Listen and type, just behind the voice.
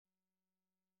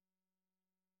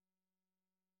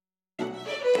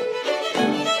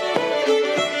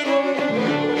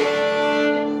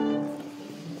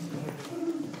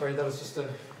sorry, that was just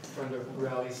trying to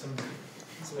rally some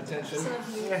attention.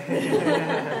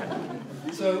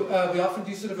 So we often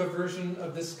do sort of a version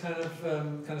of this kind of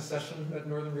session at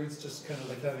Northern Roots, just kind of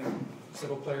like having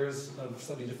several players of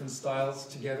slightly different styles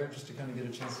together, just to kind of get a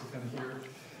chance to kind of hear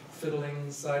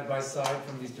fiddling side by side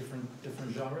from these different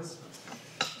genres.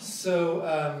 So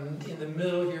in the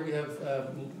middle here we have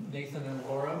Nathan and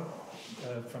Laura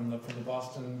from the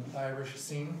Boston Irish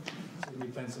scene. So we'll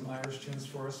be playing some Irish tunes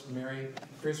for us. Mary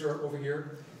Fraser over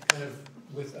here, kind of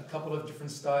with a couple of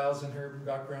different styles in her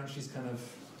background. She's kind of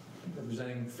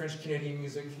representing French Canadian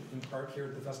music in part here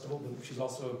at the festival, but she's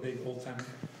also a big old-time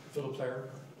fiddle player.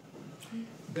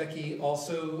 Becky,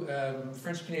 also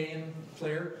French Canadian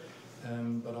player,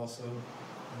 but also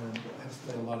has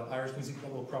played a lot of Irish music, but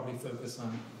we'll probably focus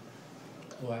on.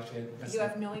 Well, actually, you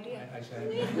have no idea. That's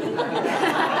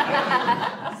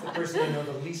the person I know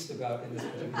the least about in this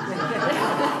particular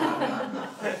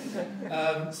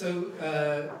so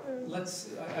I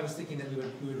was thinking that we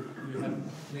would have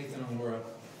Nathan and Laura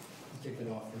kick it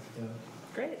off with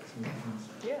great. Some tunes.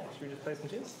 Yeah, should we just play some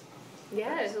tunes?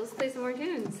 Yeah, so let's play some more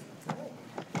tunes.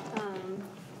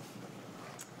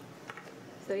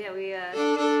 So yeah,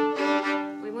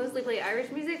 we mostly play Irish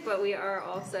music, but we are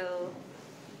also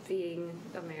being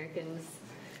Americans.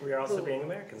 We are also being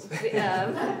Americans. Who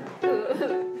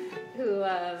grew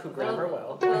up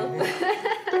well.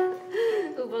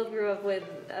 Who both grew up with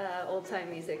old-time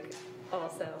music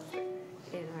also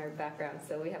in our background,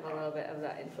 so we have a little bit of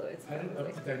that influence. I don't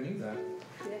think I knew that.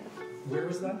 Yeah. Where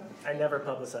was that? I never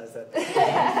publicized that.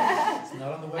 It's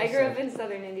not on the website. I grew up in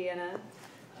southern Indiana,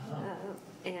 Oh.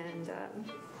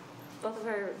 both of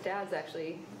our dads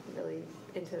actually really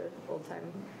into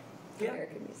old-time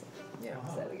American music. Yeah.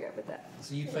 So we grew up with that.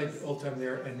 So you played old time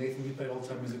there, and Nathan, you played old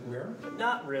time music where?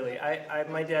 Not really.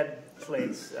 My dad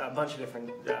plays a bunch of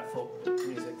different folk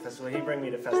music festivals. He'd bring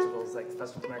me to festivals like the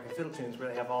Festival of American Fiddle Tunes, where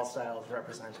they have all styles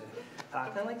represented.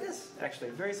 Kind of like this, actually,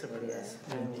 very similar to this.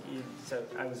 And so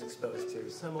I was exposed to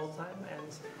some old time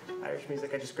and Irish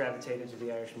music. I just gravitated to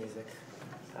the Irish music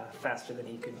faster than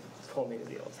he could pull me to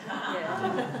the old time.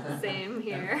 Yeah, same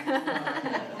here.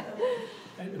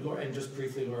 And Laura, and just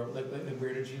briefly, Laura,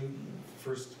 where did you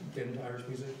first get into Irish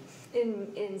music?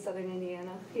 In southern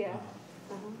Indiana, yeah.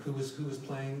 Who was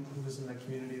playing? Who was in that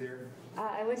community there?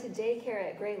 I went to daycare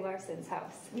at Gray Larson's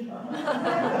house. So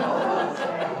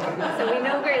we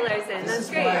know Gray Larson. That's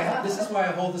great. This is why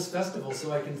I hold this festival,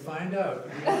 so I can find out.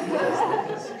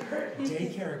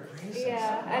 Daycare at Gray's.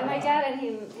 Yeah, and my dad and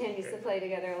him used to play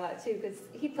together a lot too, because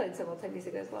he played some old-time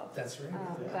music as well. That's right.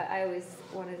 But I always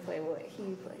wanted to play what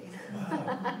he played.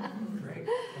 Wow, great.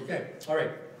 Okay, all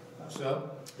right.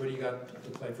 So, what do you got to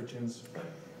play for tunes?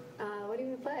 What do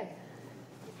you want to play?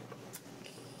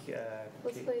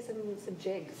 Let's play some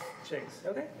jigs. Jigs,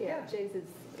 okay. Yeah, jigs is...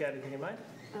 Got anything in mind?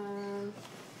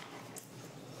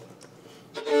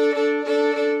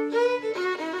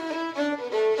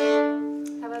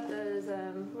 How about those,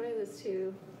 what are those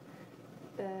two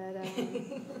that,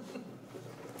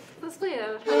 let's play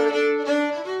a...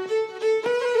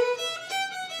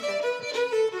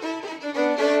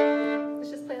 Let's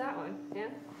just play that one, yeah?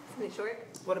 Something short.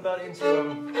 What about into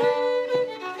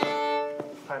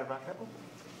Pride of Rock Apple?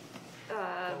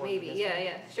 Maybe,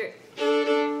 yeah, sure.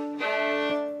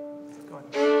 Go on.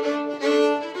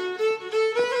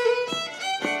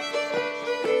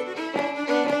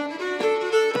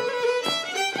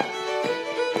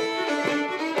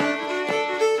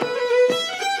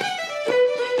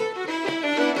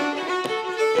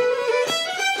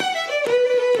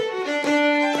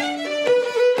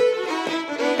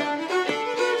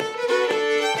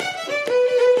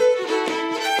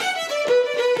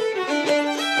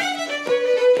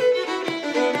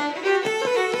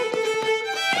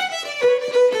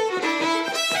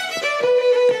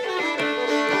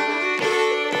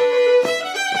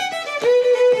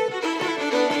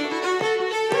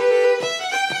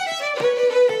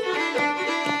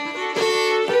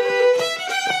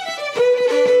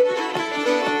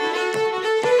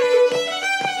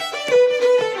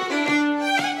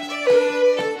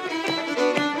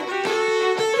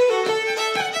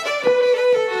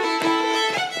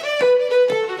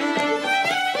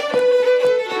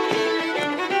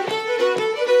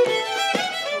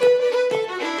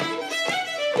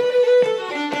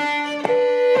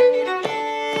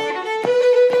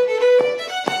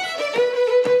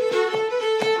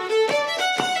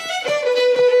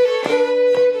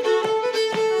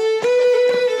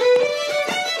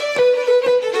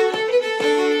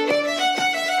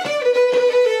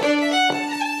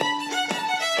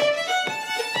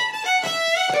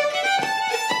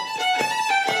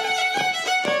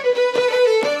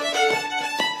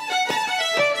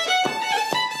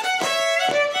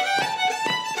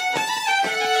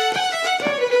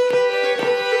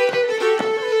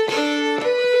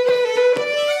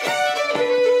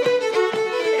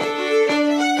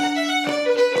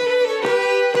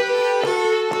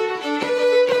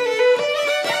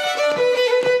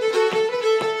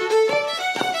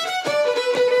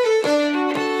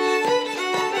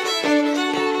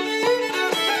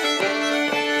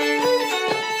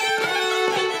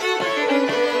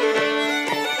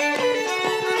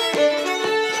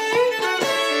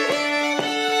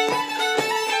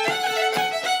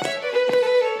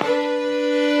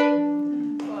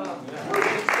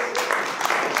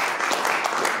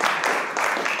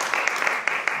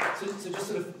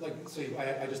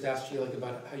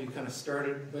 of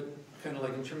started, but kind of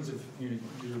like in terms of your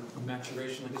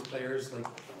maturation like as players, like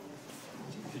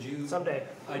could you Someday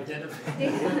identify?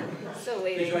 Still Could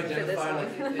waiting you for this identify one.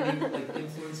 like any like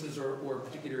influences or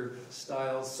particular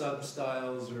styles,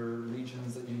 sub-styles or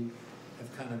regions that you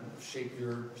have kind of shaped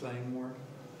your playing more?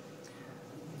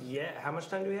 Yeah, how much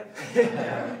time do we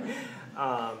have?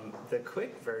 The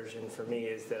quick version for me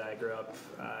is that I grew up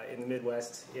in the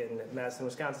Midwest, in Madison,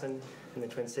 Wisconsin, in the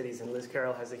Twin Cities, and Liz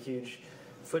Carroll has a huge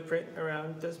footprint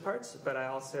around those parts, but I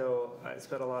also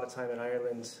spent a lot of time in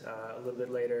Ireland a little bit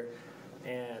later,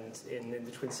 and in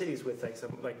the Twin Cities with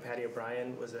like Paddy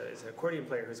O'Brien is an accordion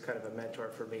player who's kind of a mentor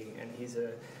for me, and he's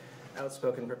a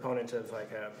outspoken proponent of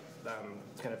like a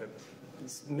kind of a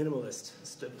minimalist,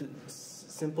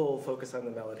 simple focus on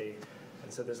the melody.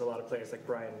 And so there's a lot of players like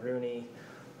Brian Rooney,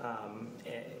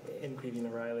 and Creevy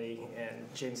O'Reilly, and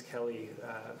James Kelly,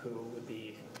 who would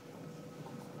be,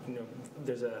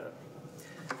 there's a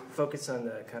focus on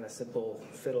the kind of simple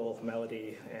fiddle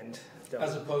melody, and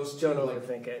as opposed to don't like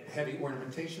overthink it. Heavy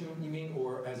ornamentation, you mean,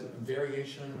 or as a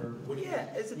variation, or what do you? Yeah,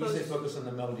 as when you say focus on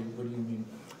the melody, what do you mean?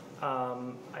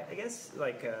 I guess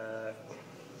like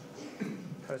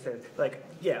how to say it? Like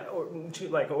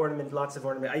like ornament, lots of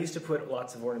ornament. I used to put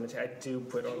lots of ornamentation. I do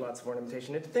put lots of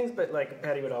ornamentation into things, but like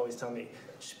Paddy would always tell me,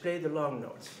 just play the long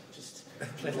notes. Just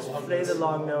play the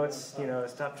long notes.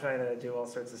 Stop trying to do all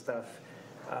sorts of stuff.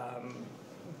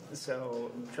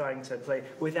 So trying to play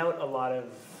without a lot of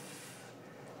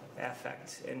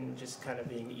affect and just kind of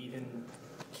being even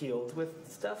keeled with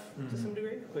stuff to some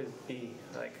degree would be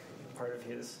like part of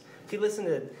his. If you listen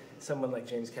to someone like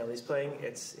James Kelly's playing,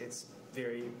 it's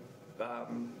very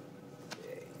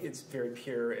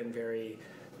pure and very.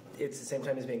 It's the same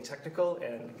time as being technical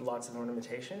and lots of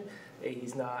ornamentation.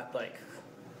 He's not like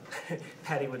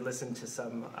Paddy would listen to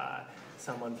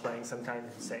someone playing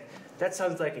sometimes and say, "That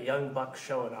sounds like a young buck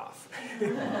showing off."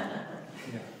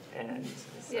 And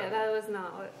so. Yeah, that was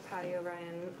not what Paddy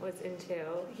O'Brien was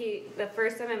into. The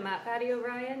first time I met Paddy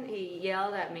O'Brien, he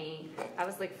yelled at me. I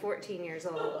was like 14 years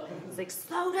old. He was like,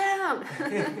 "Slow down!"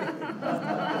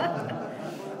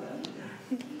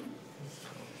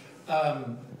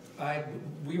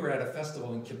 We were at a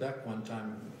festival in Quebec one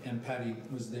time, and Paddy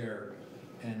was there,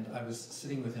 and I was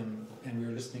sitting with him, and we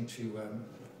were listening to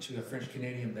a French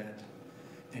Canadian band,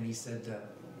 and he said,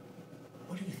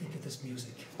 "What do you think of this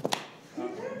music?"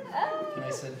 And I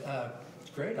said,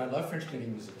 "Great, I love French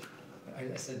Canadian music."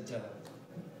 I said,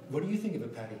 "What do you think of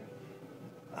it, Paddy?"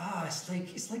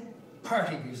 It's like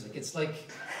party music. It's like,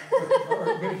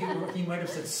 or maybe he might have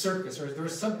said circus, or there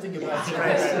was something about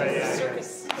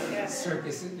Circus. Yeah.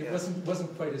 Circus. It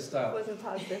wasn't quite his style. Wasn't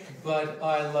positive. But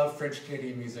I love French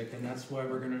Canadian music, and that's why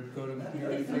we're going to go to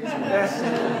Mary Fraser.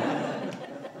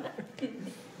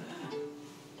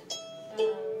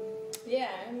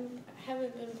 I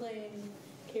haven't been playing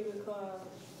Quebecois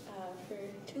for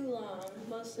too long,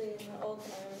 mostly in the old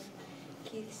time,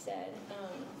 Keith said.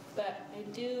 But I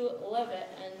do love it,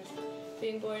 and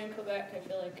being born in Quebec, I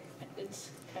feel like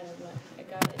it's kind of I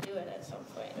gotta do it at some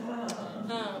point.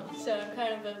 So I'm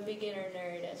kind of a beginner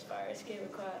nerd as far as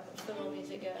Quebecois fiddle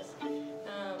music goes.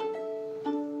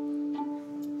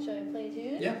 Shall I play a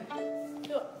tune? Yeah.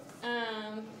 Cool.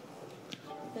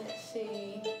 Let's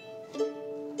see.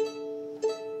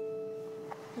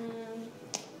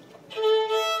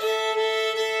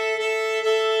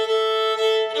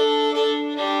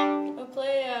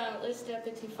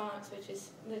 Petit Fonts, which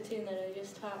is the tune that I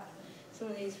just taught some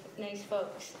of these nice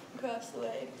folks across the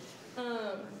way.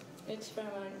 It's from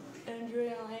Andrew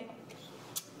and I.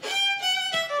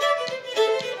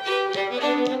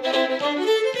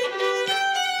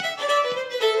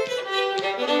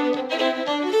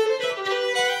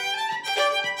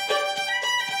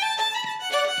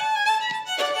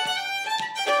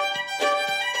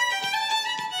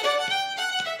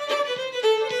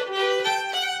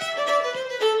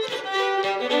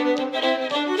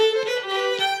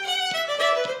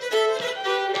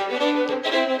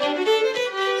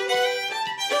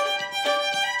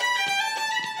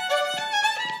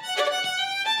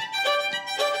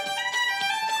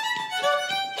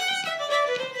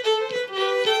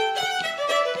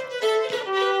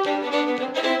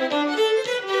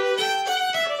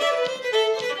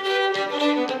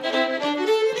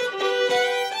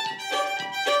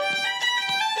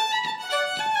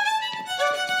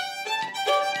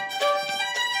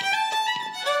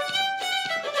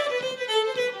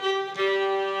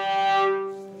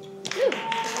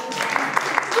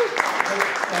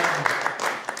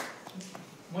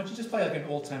 Why don't you just play like an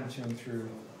old time tune through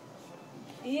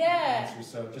Yeah. answer.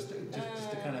 So just to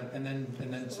kind of, and then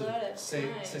to say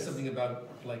something about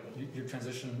like your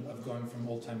transition of going from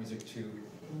old time music to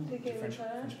French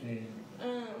Canadian.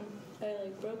 I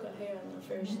like broke a hair on the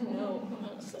first note,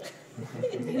 honestly.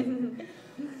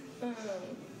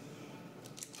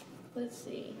 Let's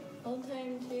see. Old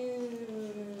time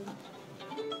tune.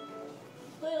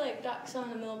 Play like Ducks on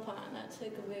the Mill Pond. That's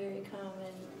like a very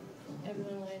common.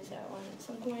 Everyone learns that one at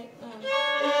some point.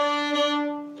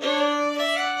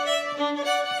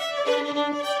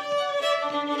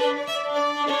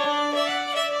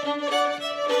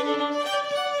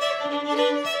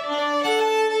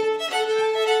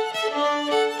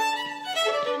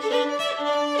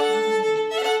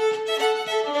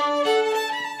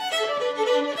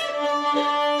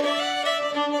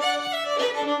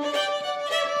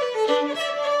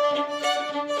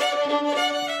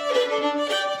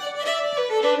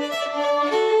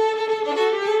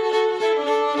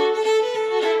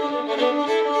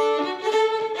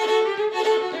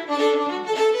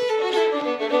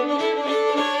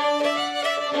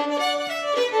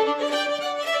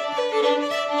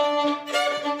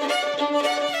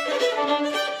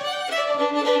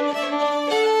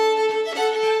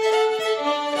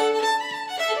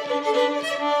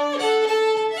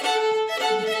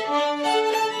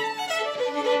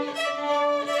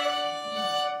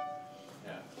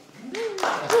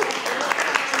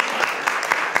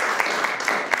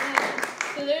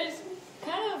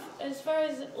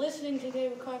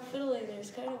 Fiddling,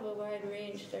 there's kind of a wide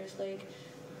range. There's like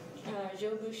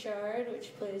Joe Bouchard,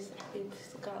 which plays,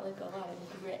 he's got like a lot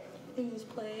of grit in his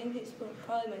playing. He's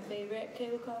probably my favorite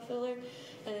tablecloth fiddler.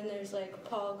 And then there's like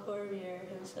Paul Cormier,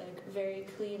 who's like very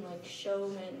clean, like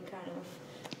showman kind of.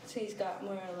 So he's got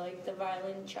more like the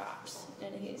violin chops,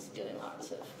 and he's doing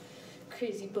lots of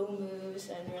crazy bow moves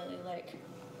and really like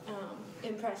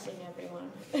impressing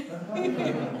everyone.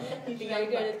 He's very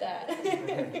good at that.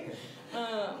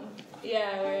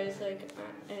 Yeah, whereas like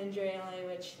Andrele,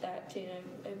 which that tune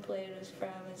I played was from,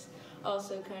 is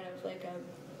also kind of like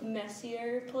a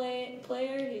messier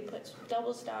player. He puts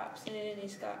double stops in,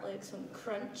 he's got like some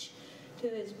crunch to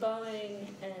his bowing,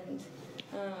 and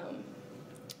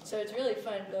so it's really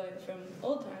fun going from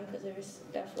old time because there's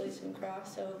definitely some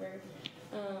crossover.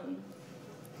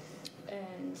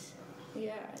 And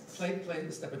yeah. Play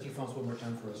the Step at France one more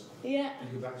time for us. Yeah. Can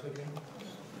you go back to it again?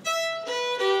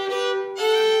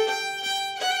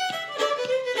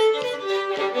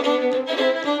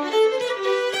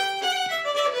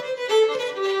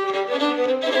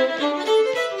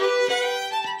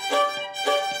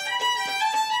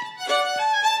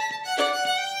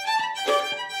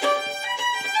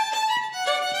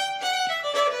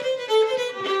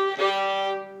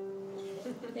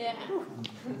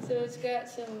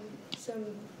 Some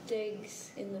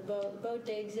digs in the bow. The bow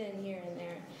digs in here and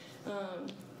there,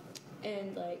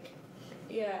 and like,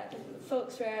 yeah,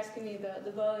 folks were asking me about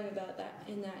the bowing about that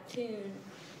in that tune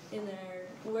in their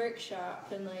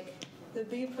workshop, and like the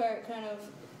B part kind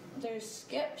of there's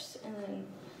skips and then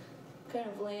kind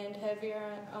of land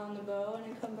heavier on the bow and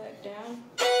then come back down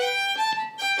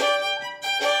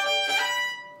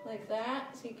like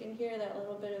that, so you can hear that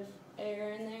little bit of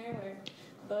air in there where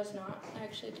the bow's not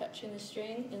actually touching the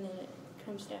string, and then it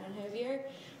comes down heavier.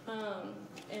 And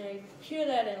I hear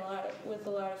that with a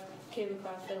lot of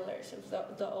tablecloth fiddlers,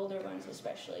 the older ones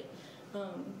especially,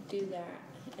 do that.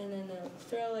 And then they'll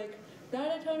throw like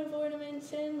not a ton of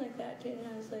ornaments in, like that tune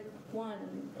has like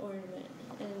one ornament.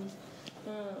 And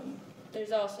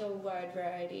there's also a wide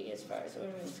variety as far as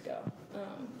ornaments go.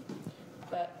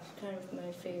 But kind of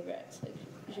my favorites, like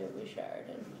Joe Bouchard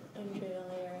and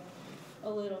Andrele, are a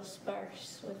little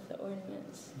sparse with the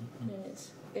ornaments, and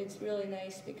it's really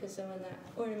nice because then when that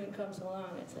ornament comes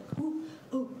along, it's like,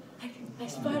 ooh, I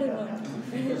spotted one.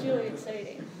 And it's really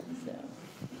exciting. So,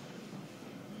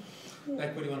 yeah.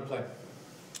 Beck, what do you want to play?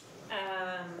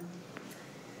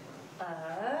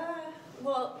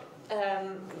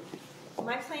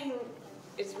 My playing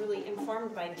is really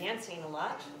informed by dancing a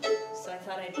lot, so I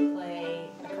thought I'd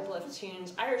play a couple of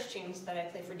tunes, Irish tunes that I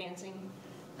play for dancing.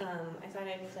 I thought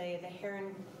I'd play The Hare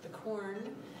and the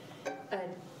Corn, a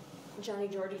Johnny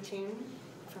Geordie tune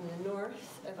from the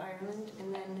north of Ireland,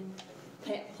 and then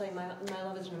play My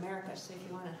Love is in America, so if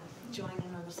you want to join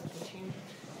in on the second tune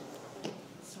at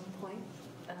some point.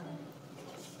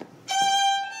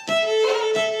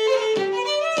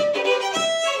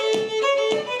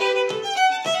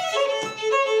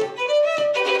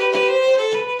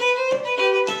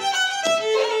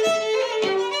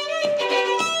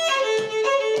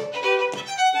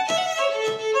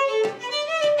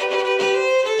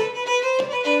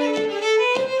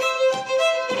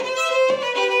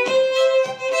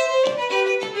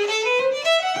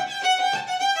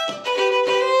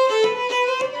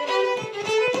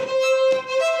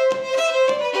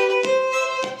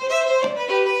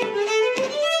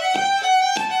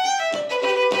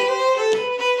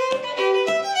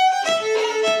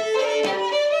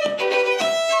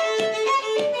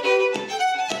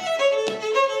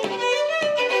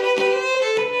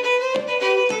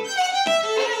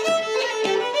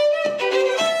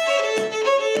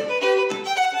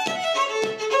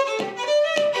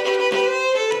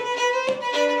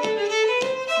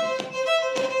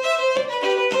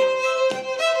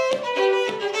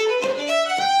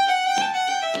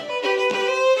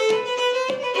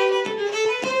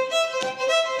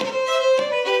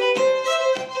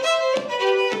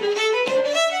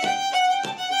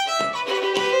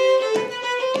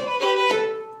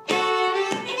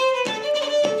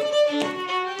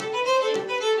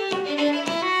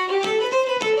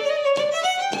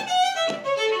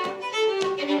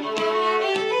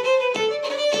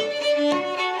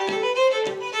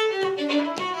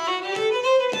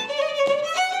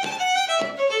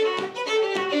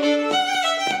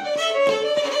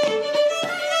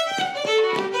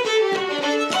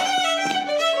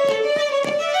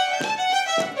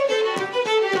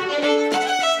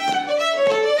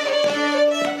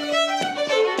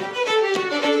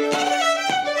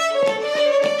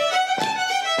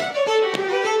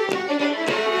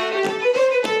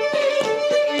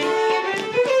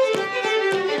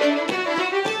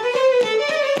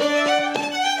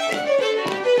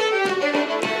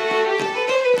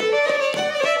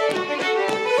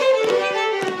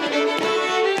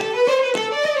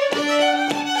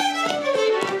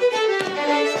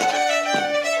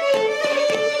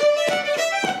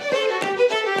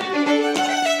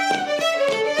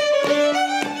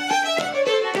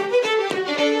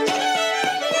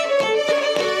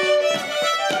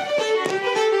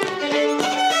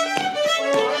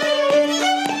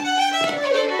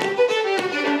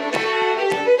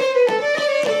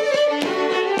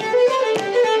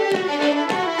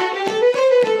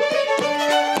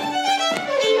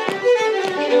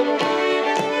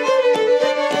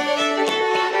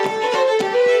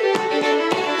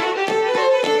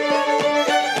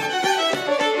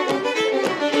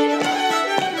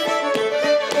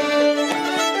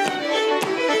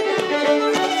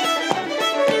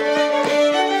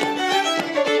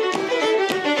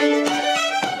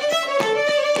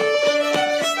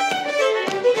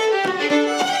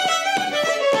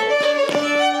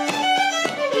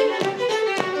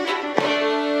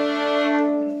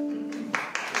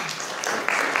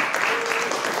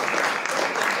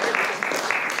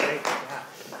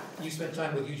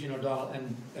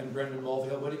 and Brendan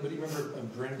Mulvihill. What do you remember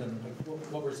of Brendan? Like,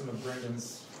 what were some of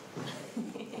Brendan's?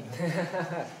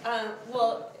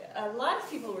 Well, a lot of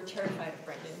people were terrified of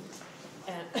Brendan.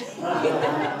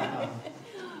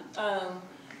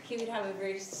 He would have a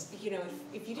very,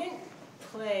 if you didn't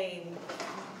play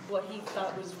what he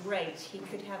thought was right, he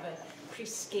could have a pretty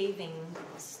scathing,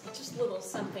 just little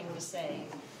something to say,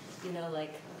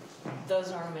 like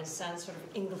those ornaments sound sort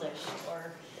of English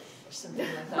or something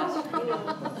like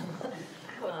that.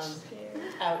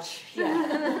 Ouch.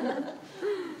 Yeah.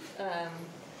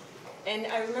 And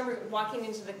I remember walking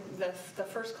into the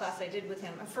first class I did with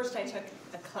him. First, I took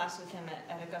a class with him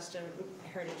at Augusta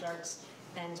Heritage Arts,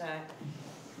 and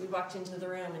we walked into the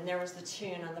room, and there was the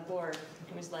tune on the board.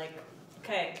 He was like,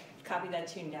 "Okay, copy that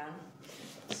tune down."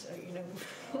 So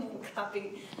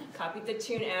copied the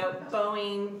tune out,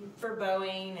 bowing for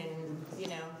bowing, and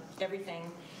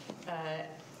everything.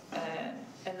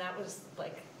 And that was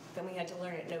like, then we had to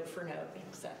learn it note for note,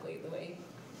 exactly the way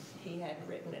he had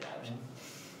written it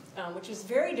out, which was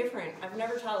very different. I've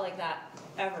never taught like that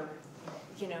ever,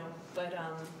 But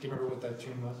do you remember what that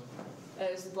tune was?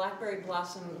 It was the Blackberry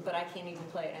Blossom, but I can't even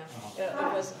play it now.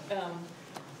 It was.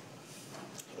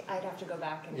 I'd have to go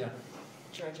back and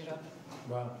dredge it up.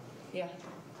 Wow. Yeah.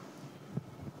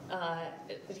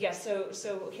 Yeah. So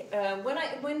when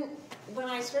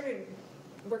I started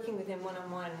working with him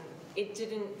one-on-one, it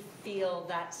didn't feel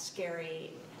that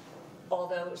scary.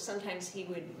 Although sometimes he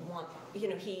would want,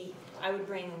 I would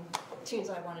bring tunes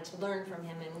I wanted to learn from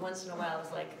him, and once in a while, it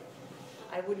was like,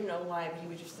 I wouldn't know why, but he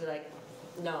would just be like,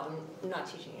 "No, I'm not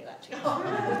teaching you that tune."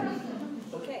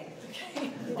 Okay.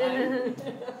 Fine.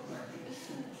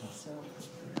 So.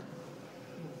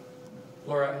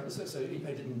 Laura, so I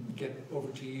didn't get over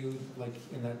to you like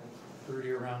in that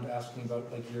earlier round asking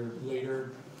about like your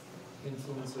later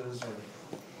influences or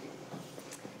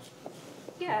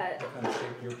what kind of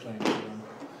shape you're playing around.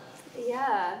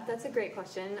 Yeah, that's a great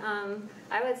question.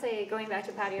 I would say going back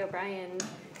to Patty O'Brien,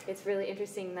 it's really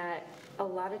interesting that a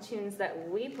lot of tunes that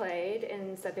we played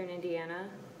in Southern Indiana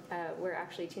were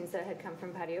actually tunes that had come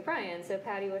from Patty O'Brien. So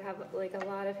Patty would have like a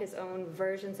lot of his own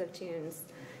versions of tunes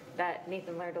that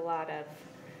Nathan learned a lot of.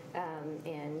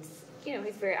 And,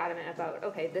 he's very adamant about,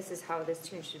 okay, this is how this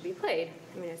tune should be played.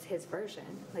 I mean, it's his version.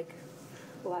 Like,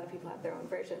 a lot of people have their own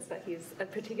versions, but he's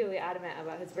particularly adamant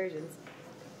about his versions.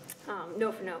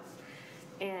 Note for note.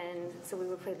 And so we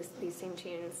would play these same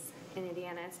tunes in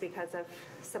Indiana. It's because of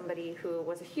somebody who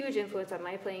was a huge influence on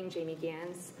my playing, Jamie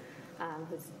Gans,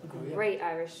 who's a great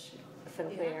Irish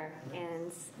fiddle player.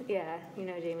 And,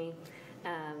 Jamie.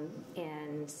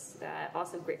 And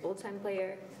also a great old-time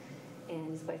player. And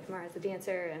his wife Mara is a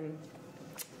dancer, and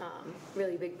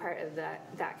really big part of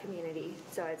that community.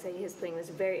 So I'd say his playing was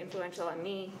very influential on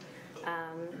me.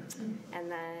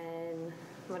 And then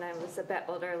when I was a bit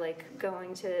older, like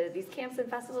going to these camps and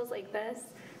festivals like this,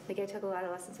 like I took a lot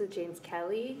of lessons with James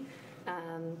Kelly.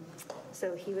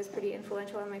 So he was pretty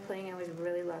influential on my playing. I always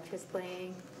really loved his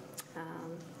playing.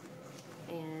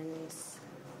 And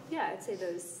I'd say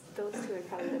those two are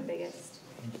probably the biggest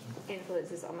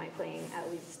influences on my playing, at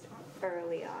least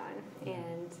early on.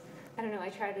 And I don't know, I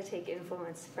try to take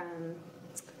influence from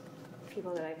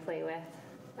people that I play with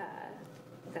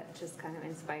that just kind of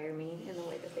inspire me in the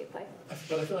way that they play.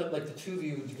 But I feel like the two of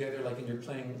you together, like in your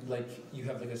playing, like you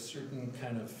have like a certain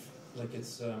kind of, like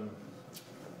it's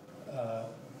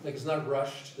not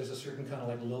rushed. There's a certain kind of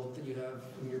like lilt that you have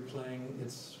when you're playing.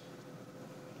 It's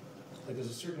like there's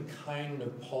a certain kind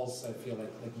of pulse, I feel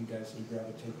like you guys sort of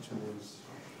gravitate towards.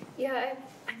 Yeah,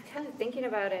 I'm kind of thinking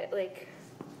about it, like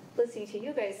listening to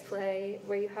you guys play,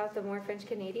 where you have the more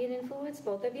French-Canadian influence,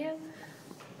 both of you.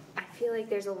 I feel like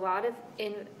there's a lot of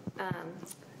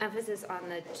emphasis on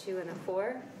the 2 and the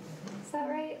 4. Is that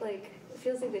right? Like, it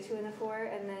feels like the 2 and the 4,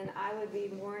 and then I would be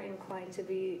more inclined to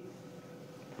be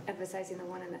emphasizing the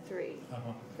 1 and the 3.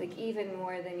 Like, even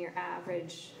more than your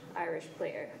average Irish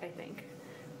player, I think.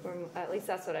 Or at least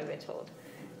that's what I've been told.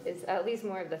 Is at least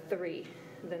more of the 3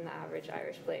 than the average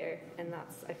Irish player. And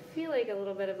that's, I feel like, a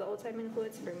little bit of the old-time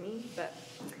influence for me, but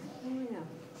I don't know.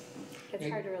 It's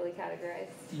hard to really categorize.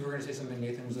 You were going to say something,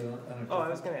 Nathan? Was it on I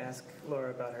was going to ask Laura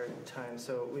about her time.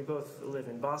 So we both live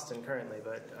in Boston currently,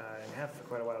 but and have for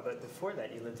quite a while. But before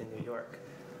that, you lived in New York.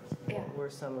 Yeah. What were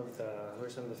some of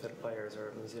the fiddle players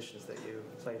or musicians that you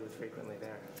played with frequently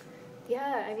there?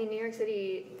 Yeah, I mean, New York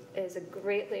City is a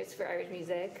great place for Irish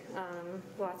music.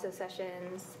 Lots of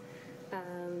sessions.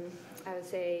 I would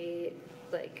say,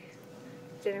 like,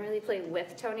 didn't really play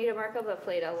with Tony DeMarco, but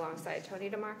played alongside Tony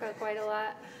DeMarco quite a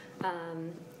lot.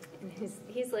 And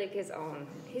he's like his own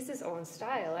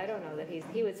style. I don't know that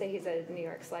he would say he's a New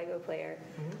York Sligo player,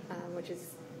 which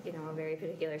is you know, a very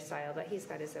particular style, but he's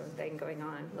got his own thing going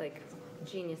on, like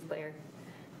genius player,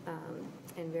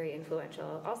 and very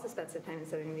influential. Also spent some time in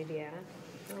Southern Indiana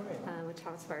with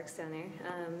Tom Sparks down there.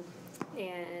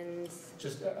 And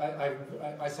just,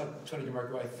 I saw Tony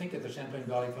DeMarco, I think at the Champlain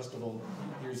Valley Festival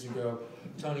years ago.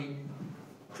 Tony,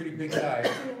 pretty big guy,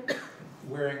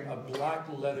 wearing a black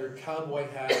leather cowboy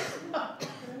hat,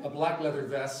 a black leather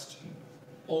vest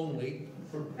only,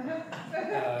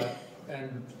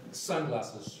 and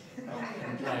sunglasses,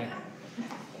 and playing.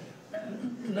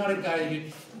 Not a guy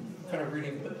you'd kind of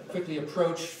really quickly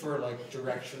approach for like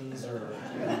directions or.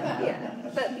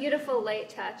 Yeah, but beautiful light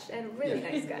touch and really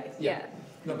nice guy. Yeah.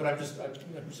 No, but I'm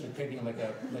sort of painting like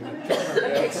a picture. A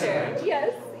picture.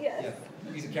 Yes. Yeah,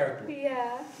 he's a character.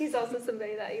 Yeah, he's also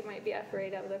somebody that you might be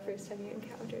afraid of the first time you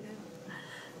encountered him.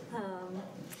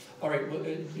 All right, well,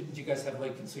 do you guys have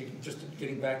like, so just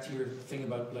getting back to your thing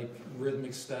about like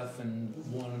rhythmic stuff and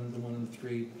the one and the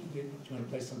three, do you want to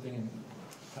play something and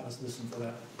have us listen for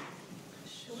that?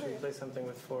 Should we play something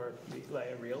with four, like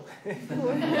a reel?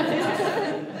 Well,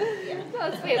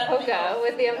 let's play a polka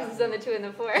with the emphasis on the 2 and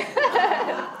the 4.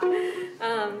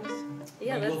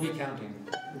 We'll be counting.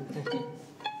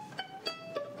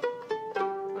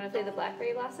 Want to play the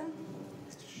Blackberry Blossom?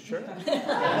 Sure. Can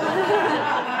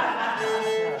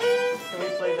we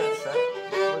play that set?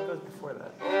 What goes before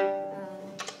that?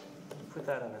 Put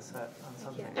that on a set, on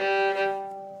something. Yeah.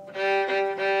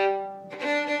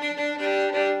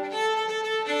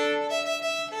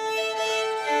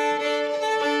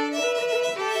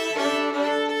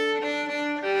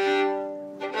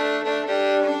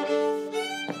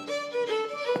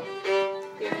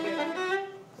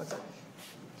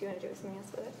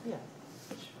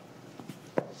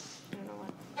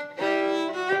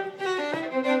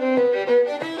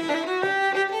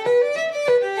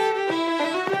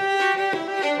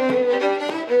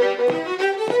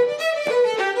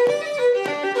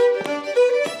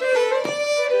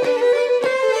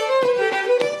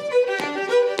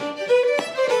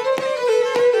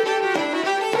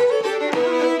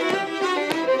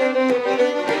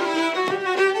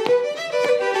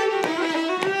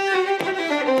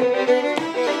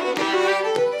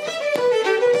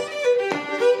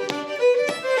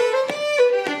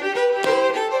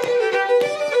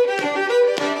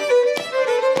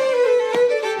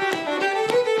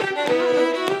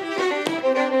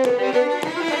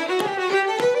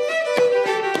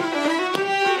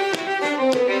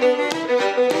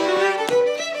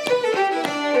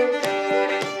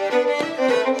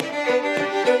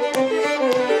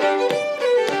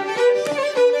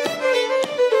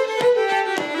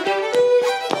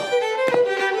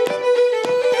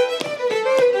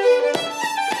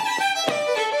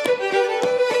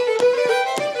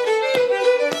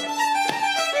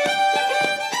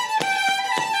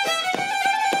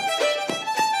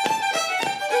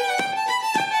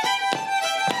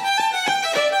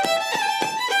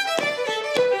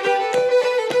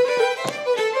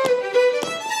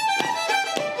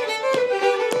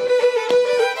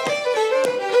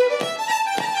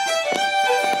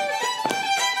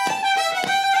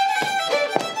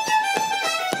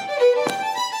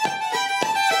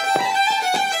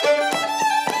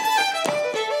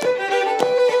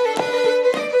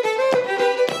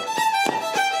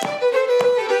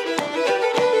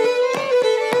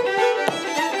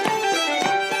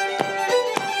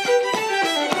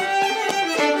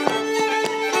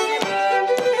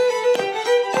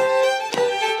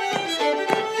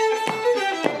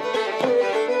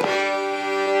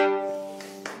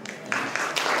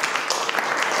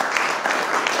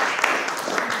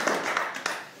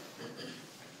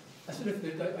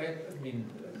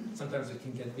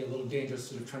 Be a little dangerous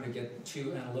sort of trying to get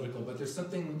too analytical, but there's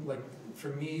something like, for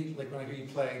me, like when I hear you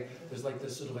play, there's like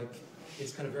this sort of like,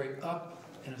 it's kind of very up,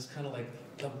 and it's kind of like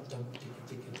dum dum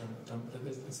dum dum dum.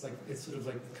 It's like, it's sort of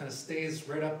like kind of stays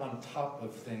right up on top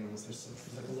of things. There's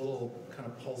like a little kind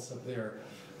of pulse up there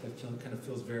that kind of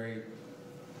feels very,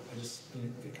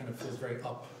 it kind of feels very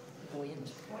up. Buoyant.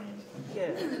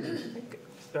 Yeah, I think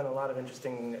there's been a lot of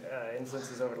interesting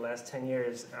influences over the last 10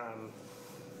 years.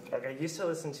 Like I used to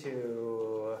listen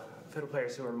to fiddle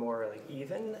players who were more like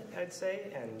even, I'd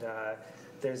say, and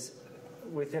there's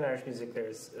within Irish music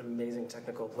there's amazing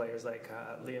technical players like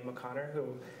Liam O'Connor,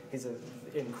 who he's an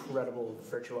incredible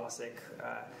virtuosic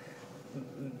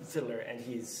fiddler, and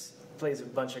plays a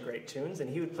bunch of great tunes, and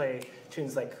he would play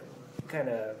tunes like kind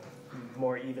of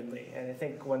more evenly. And I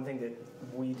think one thing that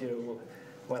we do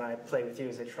when I play with you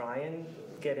is I try and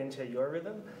get into your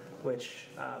rhythm, which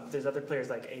there's other players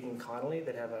like Aidan Connolly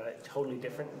that have a totally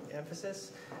different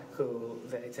emphasis, who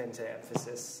they tend to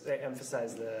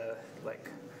emphasize the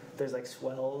there's like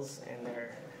swells in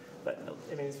there, but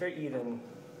I mean it's very even.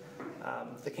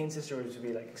 The Kane sisters would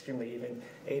be like extremely even.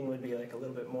 Aiden would be like a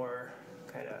little bit more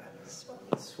kind of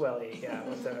swelly, yeah,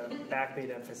 with the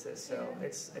backbeat emphasis. So I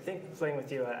think playing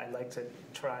with you, I'd like to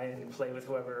try and play with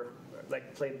whoever,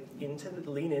 like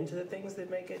lean into the things that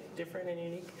make it different and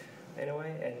unique in a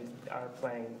way. And our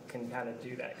playing can kind of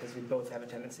do that because we both have a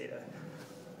tendency to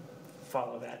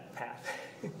follow that path.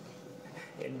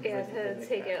 To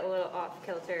take it a little off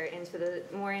kilter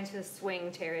more into the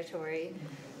swing territory,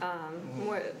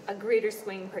 more a greater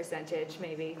swing percentage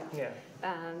maybe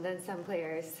than some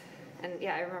players. And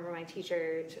yeah, I remember my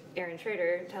teacher Erin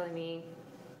Schrader telling me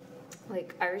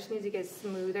like Irish music is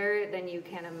smoother than you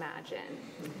can imagine,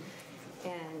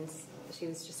 and she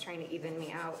was just trying to even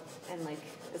me out. And like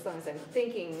as long as I'm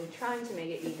trying to make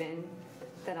it even,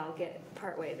 then I'll get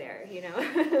partway there, you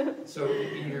know. So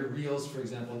in your reels, for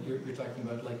example, you're talking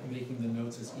about like making the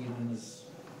notes as even as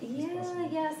possible.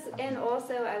 Yes, and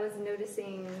also I was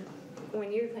noticing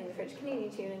when you were playing the French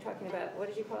Canadian tune and talking about, what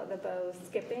did you call it, the bow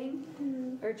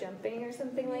skipping or jumping or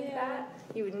something like that,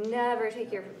 you would never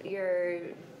take your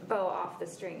bow off the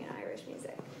string in Irish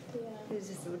music. Yeah. It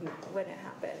just wouldn't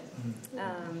happen.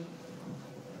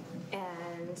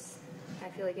 And I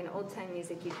feel like in old time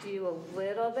music you do a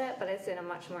little bit, but it's in a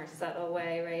much more subtle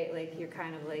way, right? Like you're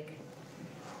kind of like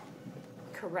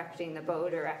correcting the bow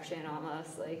direction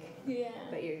almost, like. Yeah.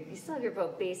 But you still have your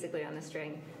bow basically on the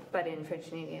string, but in French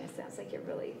Canadian it sounds like you're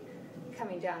really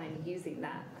coming down and using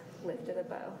that lift of the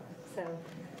bow. So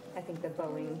I think the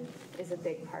bowing is a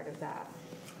big part of that.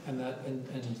 And that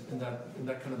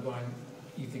kind of bowing,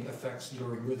 you think affects your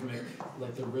rhythmic,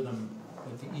 like the rhythm,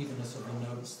 like the evenness of the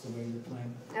notes, the way you're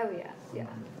playing. Oh yeah.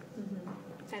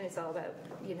 And it's all about,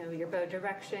 you know, your bow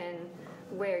direction,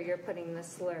 where you're putting the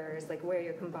slurs, like where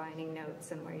you're combining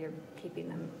notes and where you're keeping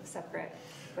them separate,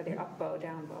 whether you're up bow,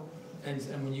 down bow. And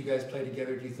when you guys play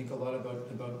together, do you think a lot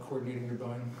about coordinating your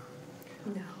bowing?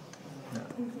 No.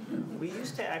 We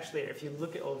used to actually, if you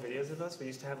look at old videos of us, we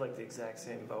used to have like the exact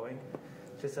same bowing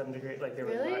to some degree. Like there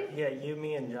really? You,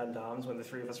 me, and John Doms, when the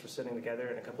three of us were sitting together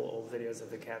in a couple old videos of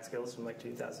the Catskills from like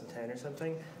 2010 or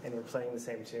something, and we're playing the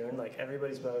same tune. Like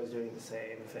everybody's bow is doing the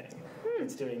same thing.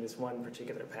 It's doing this one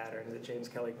particular pattern that James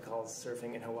Kelly calls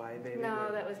surfing in Hawaii, baby. No,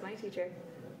 that was my teacher.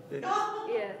 Yeah,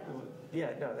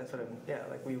 no, that's what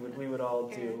like we would all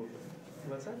do.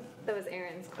 What's that? That was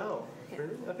Aaron's. Oh,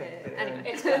 really? Okay. Yeah. Anyway,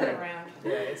 it's going around.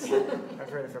 I've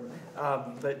heard it from.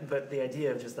 But the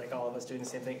idea of just like all of us doing the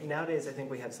same thing. Nowadays, I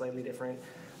think we have slightly different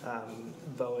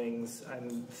bowings.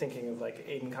 I'm thinking of like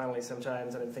Aidan Connolly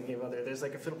sometimes, and I'm thinking of there's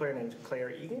like a fiddle player named Claire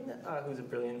Egan, who's a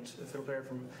brilliant fiddle player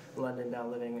from London, now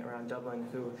living around Dublin,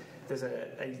 who there's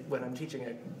when I'm teaching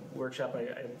a workshop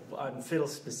on fiddle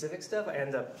specific stuff, I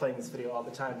end up playing this video all the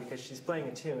time because she's playing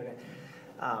a tune.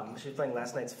 She was playing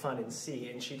Last Night's Fun in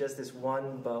C, and she does this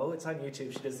one bow. It's on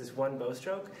YouTube. She does this one bow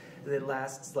stroke that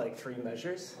lasts like 3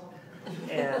 measures,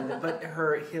 but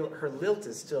her lilt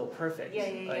is still perfect.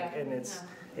 And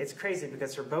it's crazy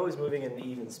because her bow is moving at an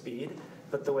even speed,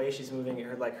 but the way she's moving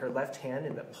her left hand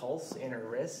and the pulse in her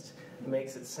wrist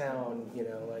makes it sound,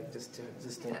 like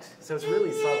distinct. So it's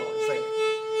really subtle. It's like,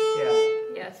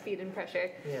 yeah, speed and pressure.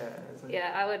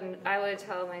 Yeah. I would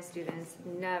tell my students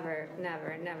never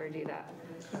do that.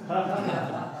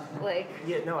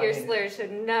 Your slurs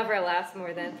should never last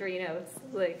more than 3 notes.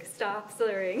 Like, stop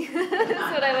slurring.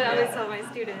 That's what I would always tell my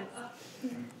students.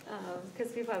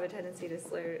 Because people have a tendency to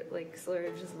slur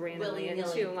just randomly and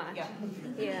too much.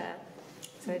 Yeah.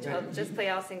 So I tell them, just play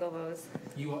all single bows.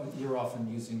 You're often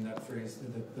using that phrase,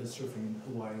 the surfing in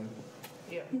Hawaii.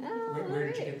 Yeah. Where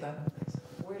did you get that?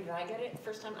 Where did I get it?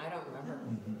 First time? I don't remember.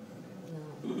 Mm-hmm.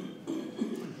 No.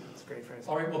 It's a great phrase.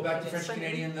 All right, well, back to French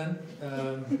Canadian then.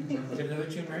 Do you have another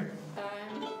tune, Mary?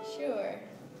 Sure.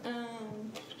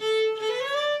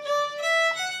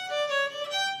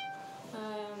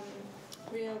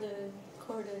 Real de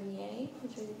Cordelier,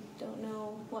 which I don't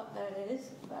know what that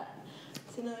is, but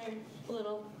it's another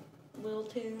little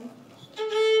tune.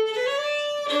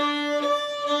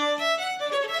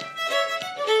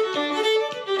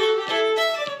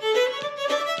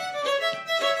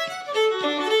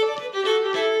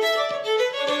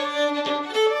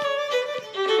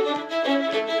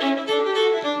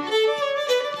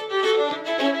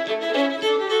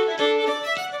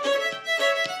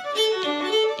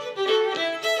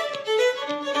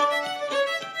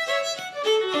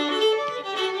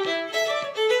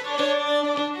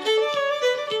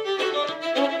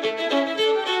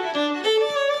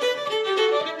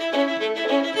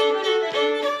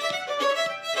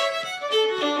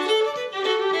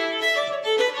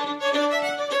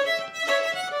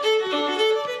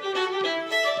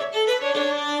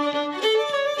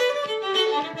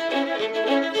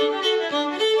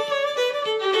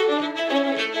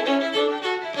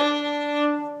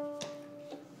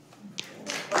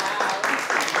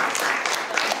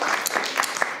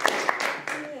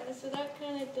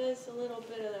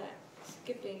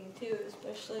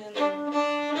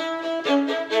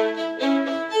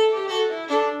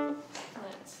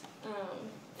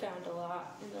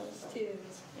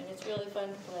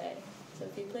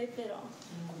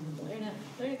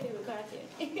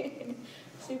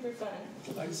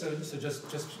 so just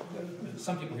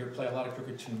some people here play a lot of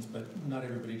cricket tunes, but not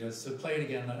everybody does. So play it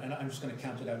again, and I'm just going to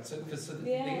count it out. So because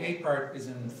the A part is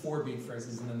in 4-beat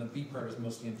phrases, and then the B part is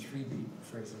mostly in 3-beat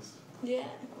phrases. Yeah.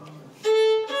 1,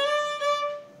 2,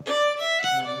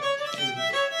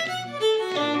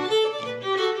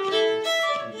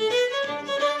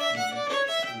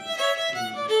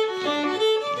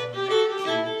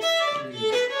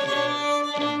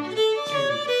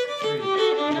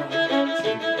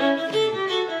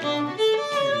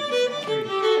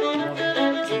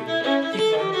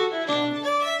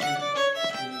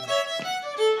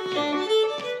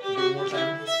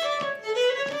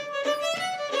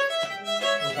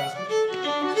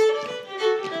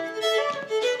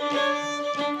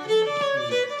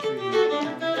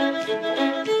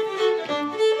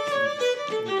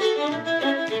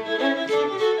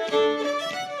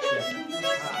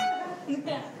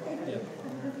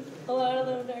 A lot of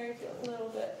them are a little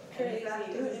bit crazy.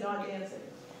 It's not dancing,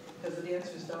 because the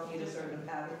dancers don't need a certain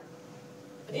pattern.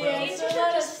 Yeah, it's a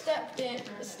lot of step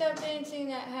dancing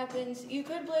that happens. You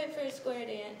could play it for a square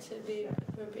dance, would be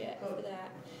appropriate for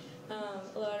that.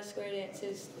 A lot of square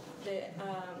dances, the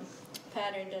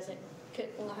pattern doesn't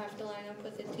have to line up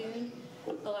with the tune.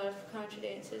 A lot of contra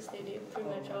dances, they do, pretty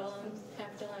much all of them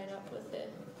have to line up with the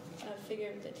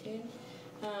figure of the tune.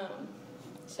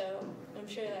 So I'm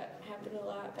sure that happened a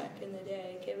lot back in the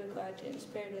day. Quebecois tunes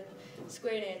paired with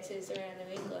square dances around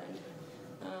New England.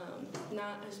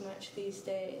 Not as much these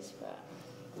days, but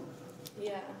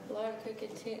yeah, a lot of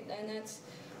cricket tunes, and that's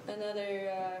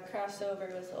another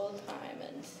crossover with old time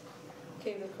and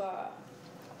Quebecois,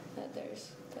 that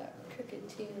there's that cricket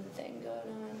tune thing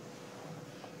going on.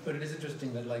 But it is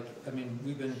interesting that, like, I mean,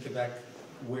 we've been in Quebec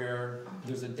where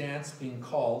there's a dance being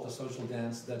called, a social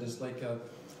dance, that is like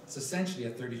it's essentially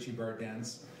a 32-bar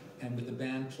dance, and with the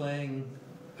band playing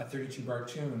a 32-bar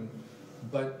tune,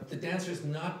 but the dancers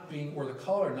not being, or the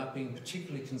caller not being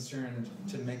particularly concerned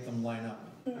to make them line up.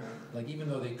 Like, even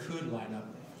though they could line up,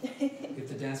 if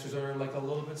the dancers are like a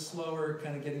little bit slower,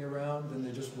 kind of getting around, then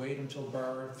they just wait until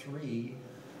bar 3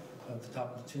 of the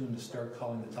top of the tune to start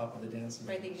calling the top of the dance again.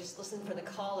 Right, they just listen for the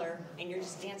caller, and you're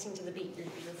just dancing to the beat. Your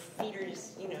feet are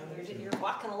just, you know, you're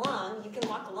walking along. You can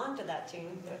walk along to that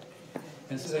tune, but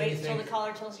and so just then wait you until think, the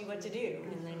caller tells you what to do,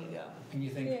 and then you go. and you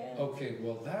think, Yeah. okay,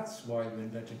 well, that's why we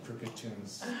invented cricket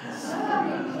tunes.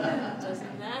 It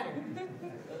doesn't matter.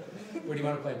 Where do you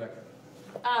want to play, Becca?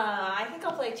 I think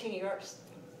I'll play a tune of yours.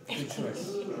 Good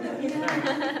choice.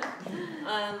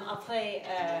 I'll play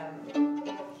a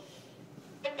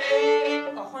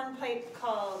hornpipe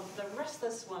called The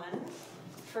Restless One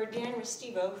for Dan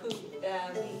Restivo, who we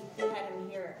had him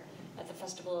here at the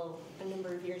festival a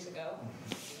number of years ago.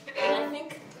 And I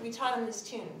think we taught him this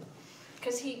tune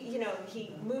because he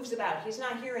moves about. He's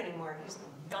not here anymore. He's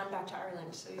gone back to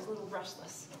Ireland, so he's a little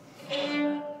restless.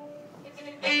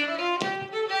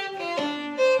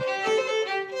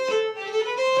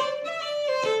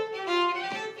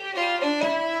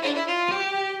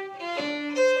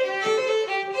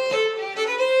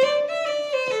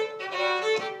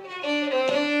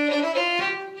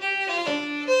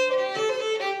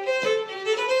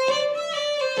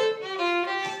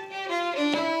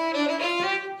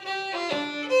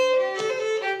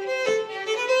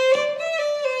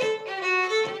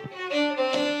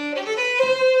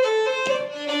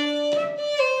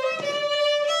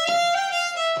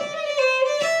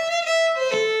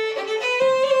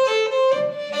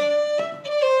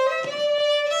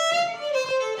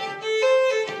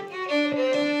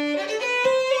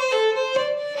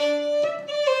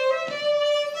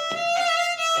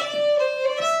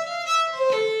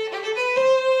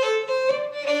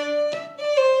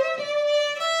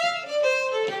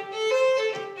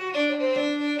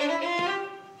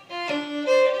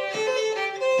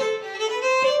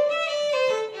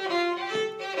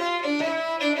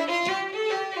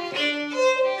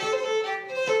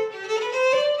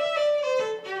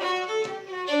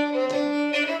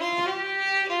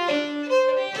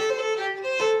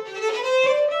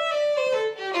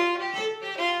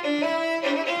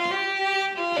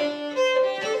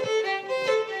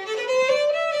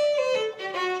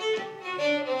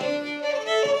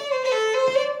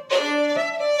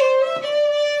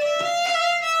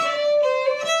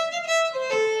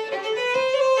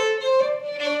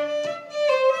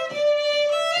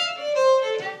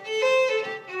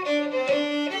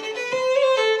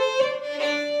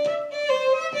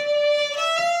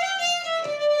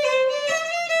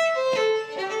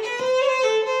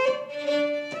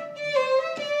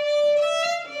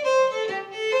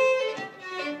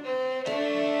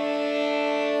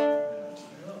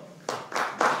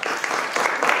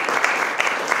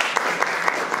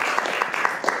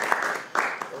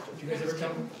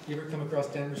 You ever come across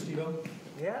Dan or Steve-O?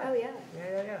 Yeah. Oh, yeah.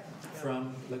 Yeah.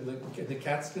 From like the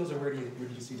Catskills, or where did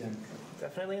you see Dan?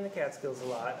 Definitely in the Catskills a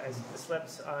lot. I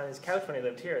slept on his couch when he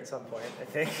lived here at some point, I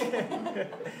think.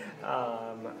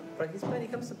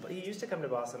 But he used to come to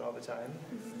Boston all the time,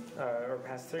 or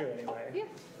pass through anyway.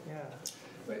 Yeah.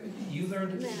 You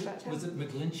learned, was it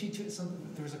McGlinchey?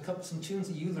 There was some tunes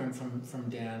that you learned from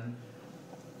Dan.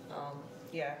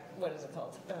 Yeah. What is it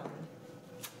called?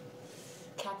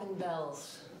 Cap and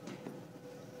Bells.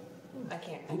 I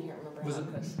can't remember. Was how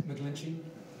it McGlinchey?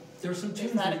 There were some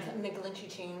tunes. Is that a McGlinchey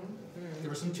tune? There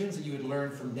were some tunes that you had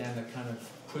learned from Dan that kind of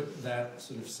put that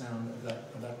sort of sound of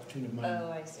that tune of mine.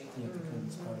 Oh, I see. Yeah, that kind of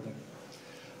inspired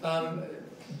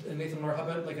it. Nathan, Laura, how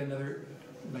about like another,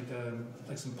 like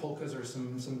some polkas or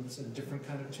some different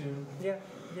kind of tune? Yeah.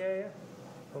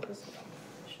 Polkas?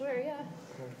 Sure, yeah.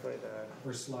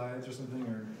 Or slides or something,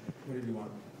 or whatever you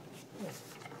want.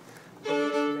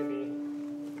 Maybe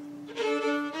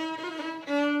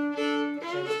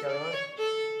James Kelly one?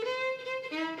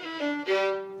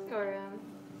 Or,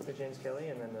 The James Kelly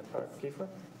and then the Park Keefe one?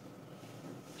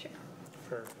 Sure.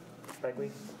 For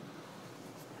Begley.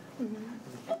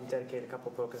 Dedicate a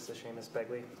couple polkas to Seamus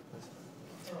Begley.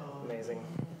 Amazing.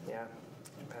 Yeah.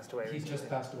 He passed away. He's just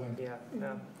passed away. Yeah.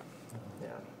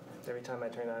 Every time I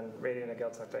turn on Radio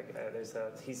Nageltuck,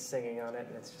 he's singing on it,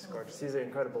 and it's just gorgeous. He's an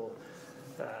incredible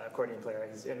accordion player.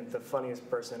 He's the funniest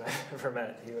person I've ever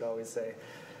met. He would always say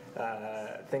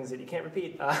things that you can't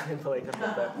repeat in polka,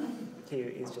 but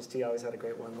he always had a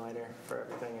great one-liner for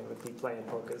everything, and would be playing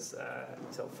polkas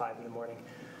until 5 in the morning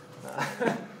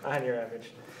on your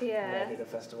average. Yeah. At a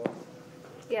festival.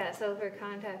 Yeah, so for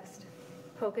context,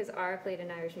 polkas are played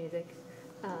in Irish music.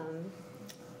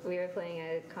 We were playing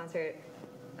a concert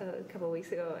a couple of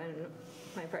weeks ago, and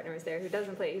my partner was there, who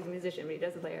doesn't play, he's a musician, but he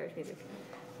doesn't play Irish music.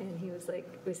 And he was like,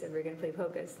 we said we're going to play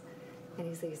polkas. And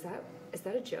he's like, is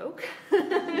that a joke? And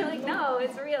we're like, no,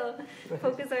 it's real.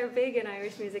 Polkas are big in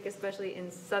Irish music, especially in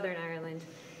Southern Ireland,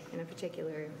 in a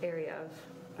particular area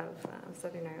of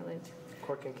Southern Ireland.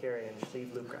 Cork and Kerry and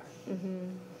Slieve Lucra.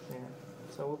 Mm-hmm. Yeah.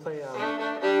 So we'll play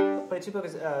two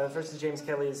polkas. First is James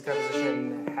Kelly's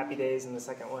composition, Happy Days, and the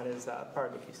second one is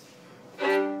Paragogies.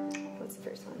 What's the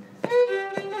first one?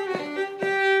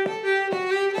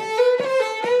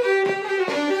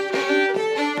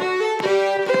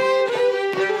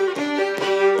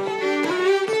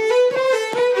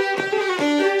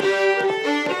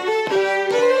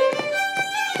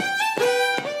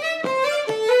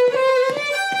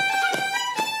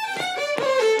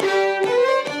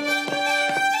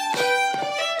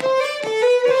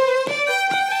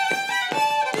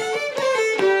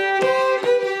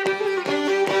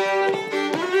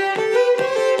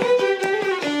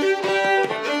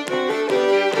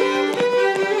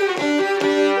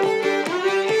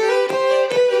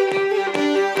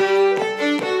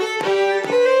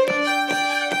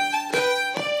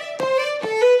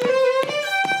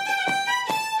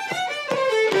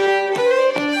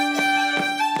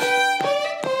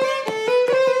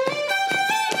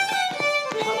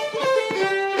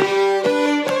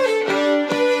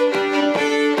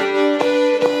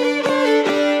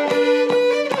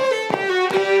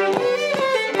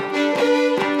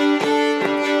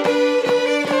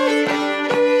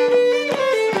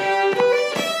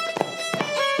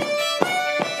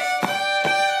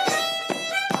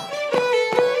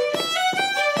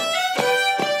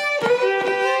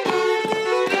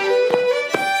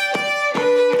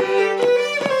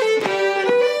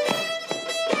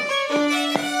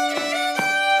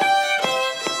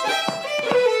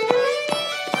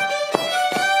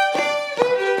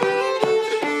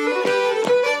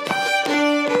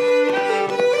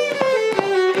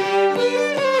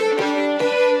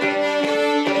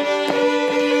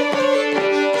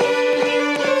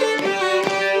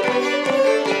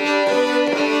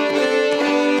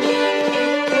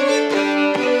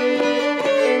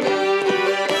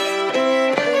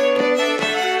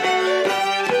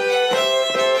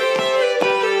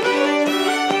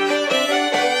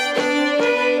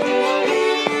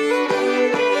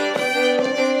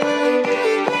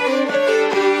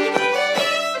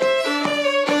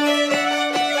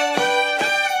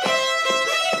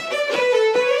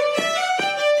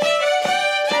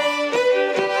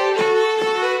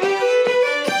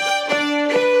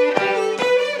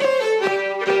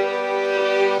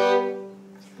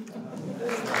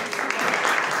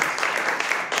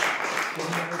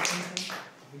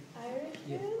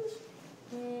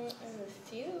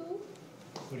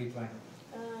 What are you playing?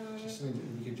 Just something that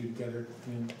we could do together.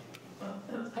 Do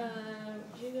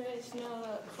you guys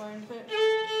know Corn Pit?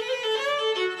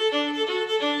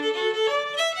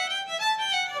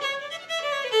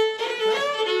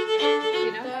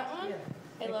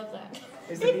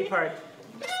 part.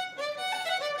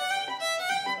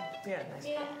 Yeah, nice.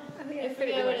 Yeah. Oh, yeah, I it's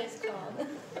pretty forget what good. it's called.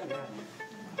 Yeah.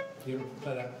 You ever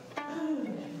play that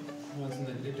ones in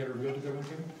the, did you ever reel to go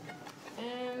into?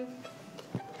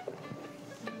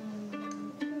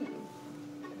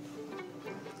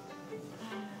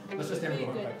 Let's just hammer the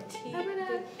horn pipe. T, How about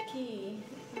good key.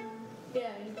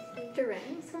 Yeah, The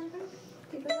ring, something?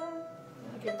 Do you play that?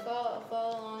 you can follow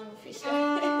along if you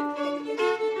start.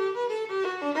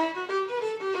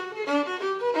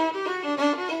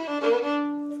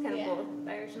 It's kind of Yeah. cool,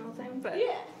 Irish and all the time, but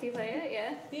Yeah. do you play it?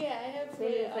 Yeah. Yeah, I have So you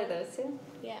played play those too?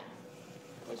 Yeah.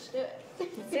 Let's do it.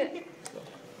 Let's do it.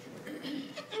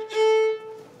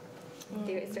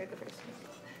 Do it, start the first one.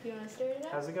 You want to start it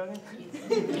out? How's it going?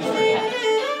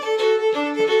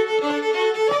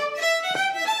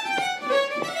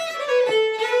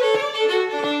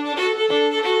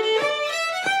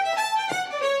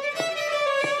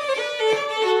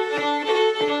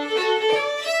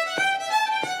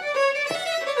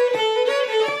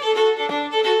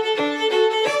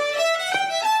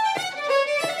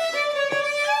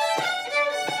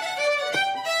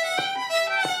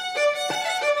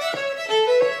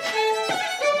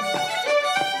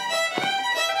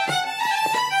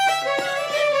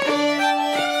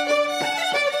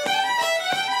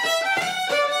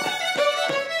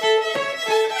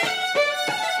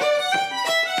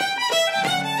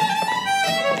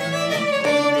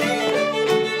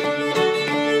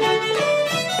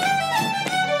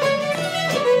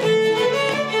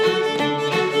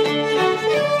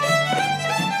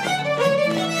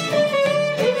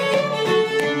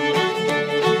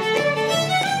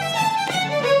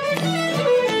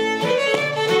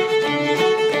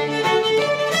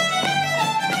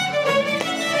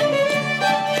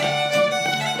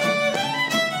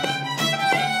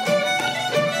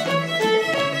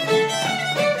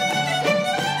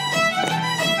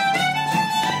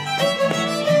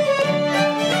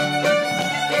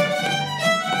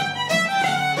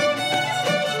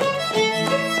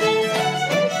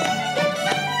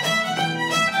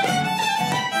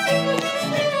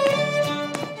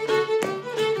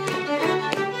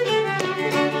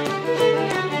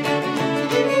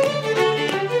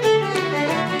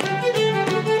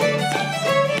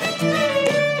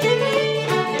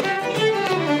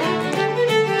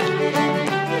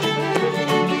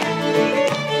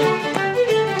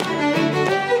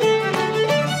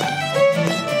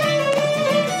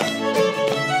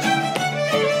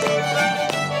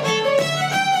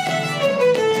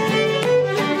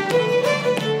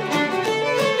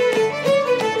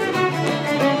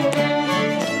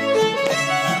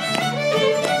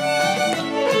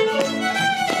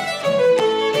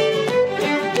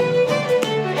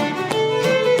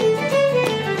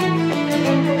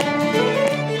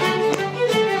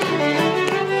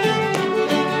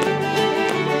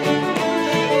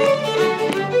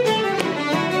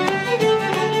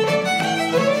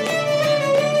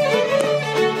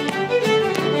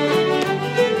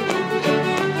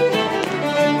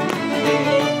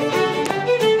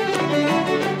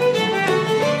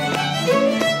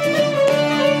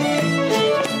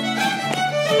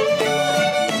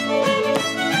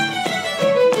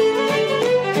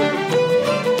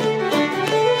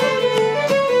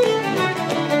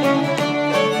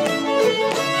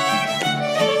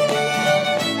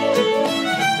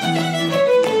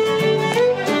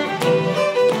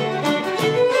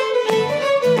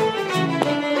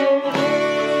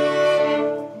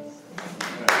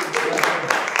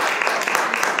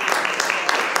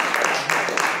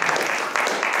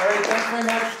 very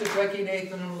much to Becky,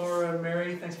 Nathan, and Laura, and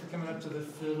Mary. Thanks for coming up to the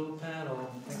Fiddle panel.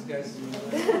 Thanks,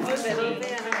 guys. Fiddle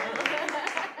panel.